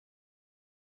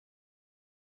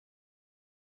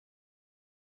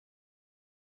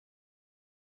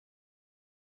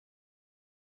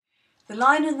The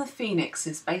Lion and the Phoenix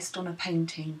is based on a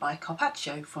painting by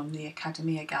Carpaccio from the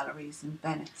Accademia Galleries in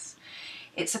Venice.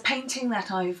 It's a painting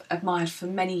that I've admired for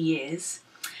many years,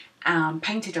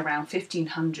 painted around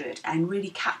 1500, and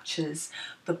really captures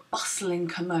the bustling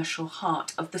commercial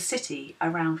heart of the city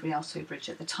around Rialto Bridge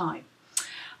at the time.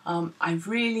 I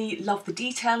really love the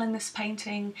detail in this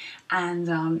painting and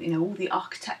all the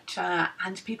architecture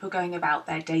and people going about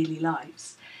their daily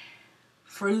lives.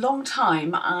 For a long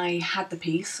time I had the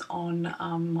piece on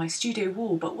my studio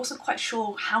wall but wasn't quite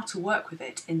sure how to work with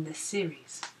it in this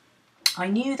series. I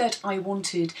knew that I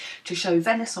wanted to show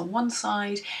Venice on one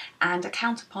side and a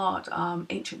counterpart,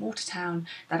 ancient water town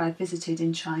that I visited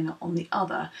in China on the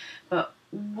other, but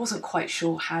wasn't quite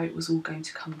sure how it was all going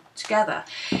to come together.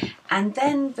 And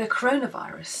then the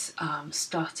coronavirus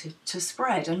started to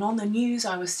spread, and on the news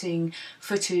I was seeing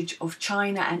footage of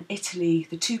China and Italy,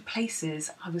 the two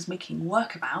places I was making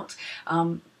work about,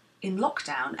 in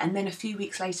lockdown, and then a few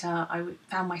weeks later I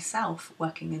found myself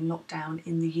working in lockdown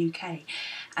in the UK,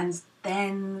 and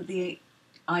then the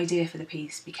idea for the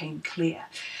piece became clear.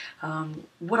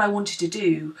 What I wanted to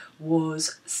do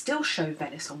was still show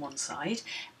Venice on one side,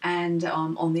 and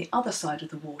on the other side of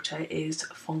the water is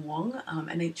Fenghuang,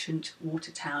 an ancient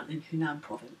water town in Hunan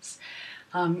Province.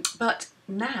 But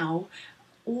now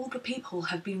all the people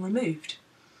have been removed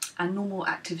and normal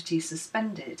activities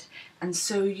suspended, and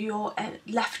so you're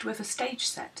left with a stage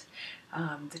set.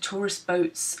 The tourist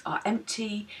boats are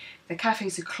empty, the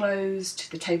cafes are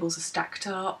closed, the tables are stacked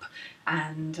up,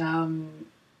 and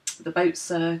the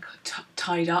boats are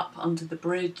tied up under the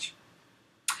bridge.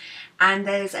 And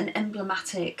there's an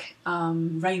emblematic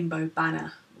rainbow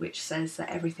banner which says that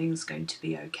everything's going to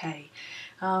be okay.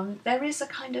 There is a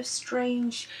kind of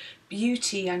strange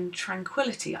beauty and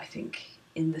tranquility, I think,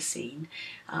 in the scene,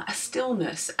 a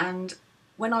stillness, and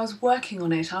when I was working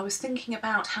on it I was thinking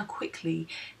about how quickly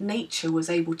nature was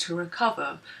able to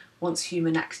recover once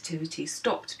human activity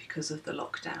stopped because of the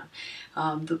lockdown.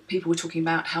 The people were talking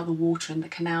about how the water in the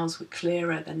canals were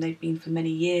clearer than they'd been for many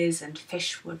years and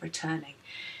fish were returning.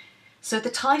 So the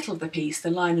title of the piece,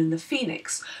 The Lion and the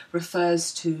Phoenix,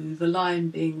 refers to the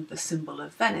lion being the symbol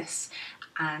of Venice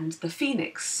and the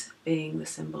phoenix being the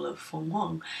symbol of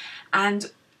Fenghuang. And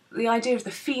the idea of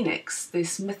the phoenix,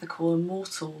 this mythical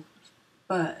immortal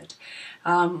bird,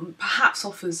 perhaps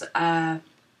offers a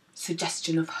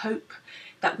suggestion of hope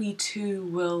that we too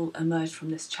will emerge from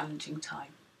this challenging time.